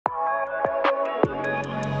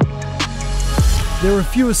There are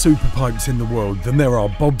fewer superpipes in the world than there are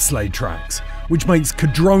bobsleigh tracks, which makes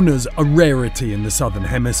Cadronas a rarity in the Southern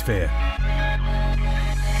Hemisphere.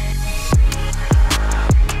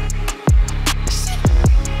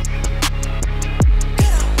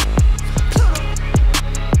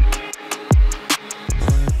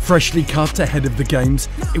 Freshly cut ahead of the games,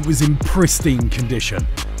 it was in pristine condition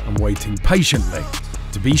and waiting patiently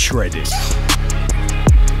to be shredded.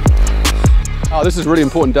 Oh, this is a really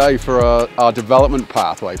important day for our development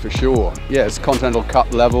pathway for sure. Yeah, it's Continental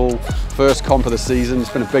Cup level, first comp of the season. It's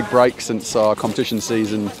been a big break since our competition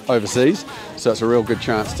season overseas, so it's a real good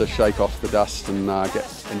chance to shake off the dust and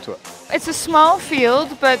get into it. It's a small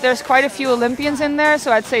field, but there's quite a few Olympians in there,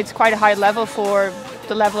 so I'd say it's quite a high level for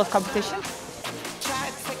the level of competition.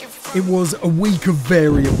 It was a week of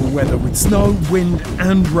variable weather with snow, wind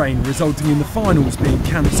and rain, resulting in the finals being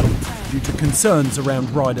cancelled due to concerns around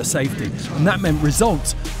rider safety, and that meant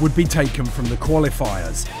results would be taken from the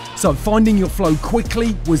qualifiers. So finding your flow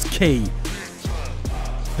quickly was key.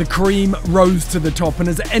 The cream rose to the top, and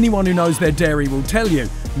as anyone who knows their dairy will tell you,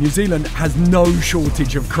 New Zealand has no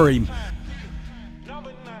shortage of cream.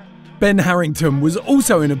 Ben Harrington was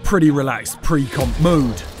also in a pretty relaxed pre-comp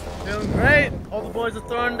mood. Feeling great. All the boys are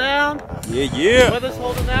throwing down. Yeah. Weather's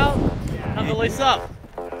holding out. Time to lace up.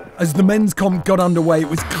 As the men's comp got underway, it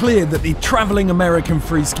was clear that the travelling American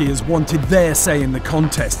free skiers wanted their say in the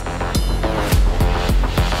contest.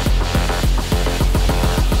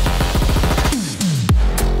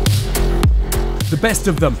 The best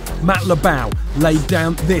of them, Matt Labau, laid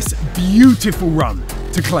down this beautiful run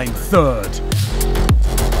to claim third.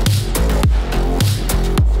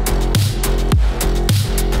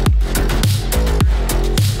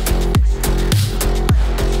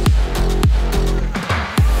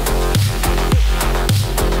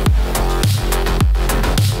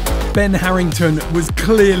 Ben Harrington was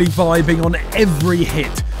clearly vibing on every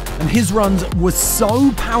hit, and his runs were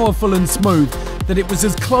so powerful and smooth that it was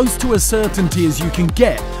as close to a certainty as you can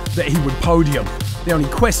get that he would podium. The only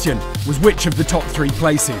question was which of the top three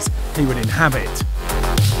places he would inhabit.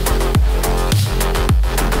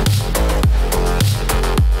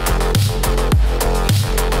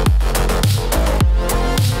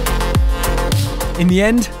 In the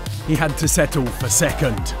end, he had to settle for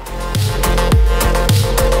second.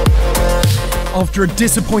 After a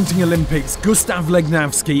disappointing Olympics, Gustav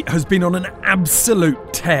Legnavsky has been on an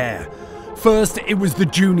absolute tear. First, it was the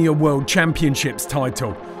Junior World Championships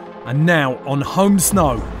title, and now on home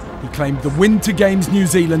snow, he claimed the Winter Games New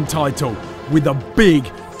Zealand title with a big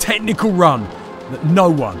technical run that no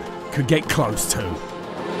one could get close to.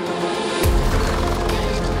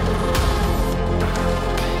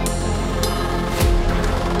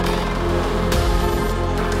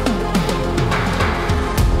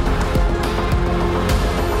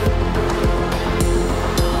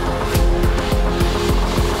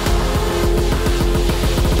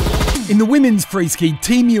 In the women's freeski,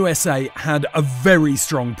 Team USA had a very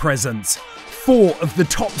strong presence. 4 of the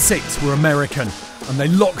top 6 were American, and they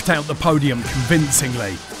locked out the podium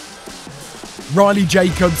convincingly. Riley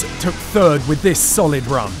Jacobs took third with this solid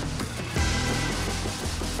run.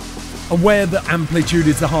 Aware that amplitude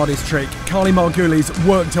is the hardest trick, Carly Margulies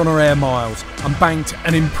worked on her air miles and banked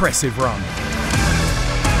an impressive run.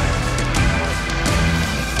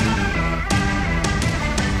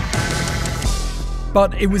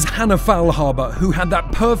 But it was Hannah Faulhaber who had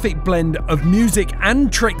that perfect blend of music and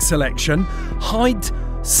trick selection, height,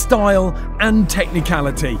 style and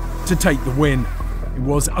technicality to take the win. It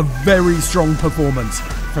was a very strong performance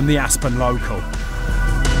from the Aspen local.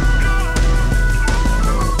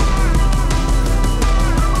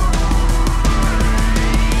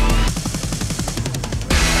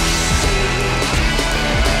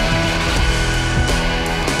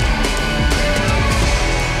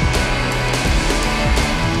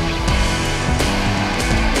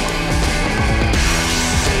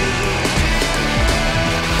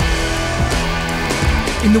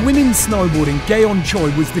 In the women's snowboarding, Gaeon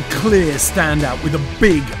Choi was the clear standout with a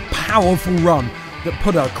big, powerful run that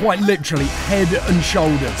put her quite literally head and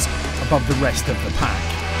shoulders above the rest of the pack.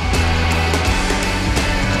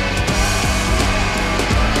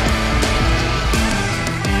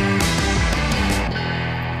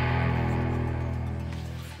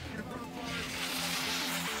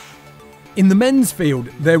 In the men's field,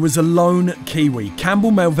 there was a lone Kiwi,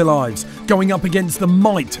 Campbell Melville Ives, going up against the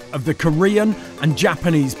might of the Korean and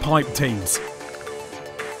Japanese pipe teams.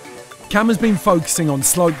 Cam has been focusing on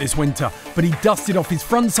slope this winter, but he dusted off his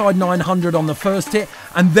frontside 900 on the first hit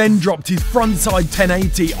and then dropped his frontside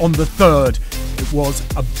 1080 on the third. It was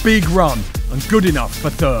a big run and good enough for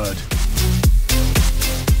third.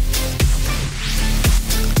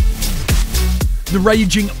 The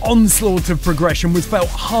raging onslaught of progression was felt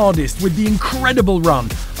hardest with the incredible run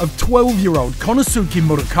of 12-year-old Konosuke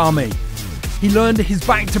Murakami. He learned his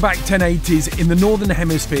back-to-back 1080s in the Northern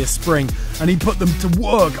Hemisphere spring, and he put them to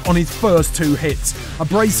work on his first 2 hits. A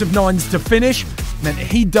brace of 9s to finish meant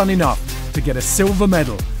he'd done enough to get a silver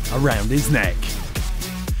medal around his neck.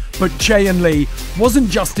 But Choi-Young Lee wasn't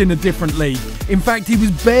just in a different league. In fact, he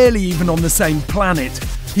was barely even on the same planet.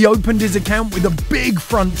 He opened his account with a big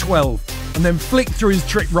front 12, and then flicked through his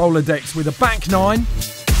trick Rolodex with a back 9,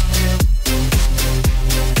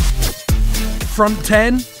 front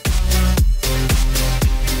 10,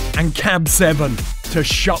 and cab 7 to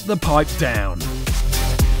shut the pipe down.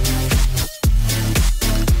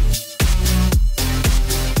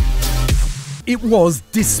 It was,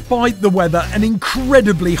 despite the weather, an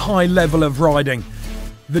incredibly high level of riding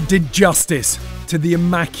that did justice to the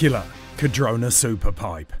immaculate Cadrona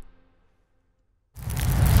Superpipe.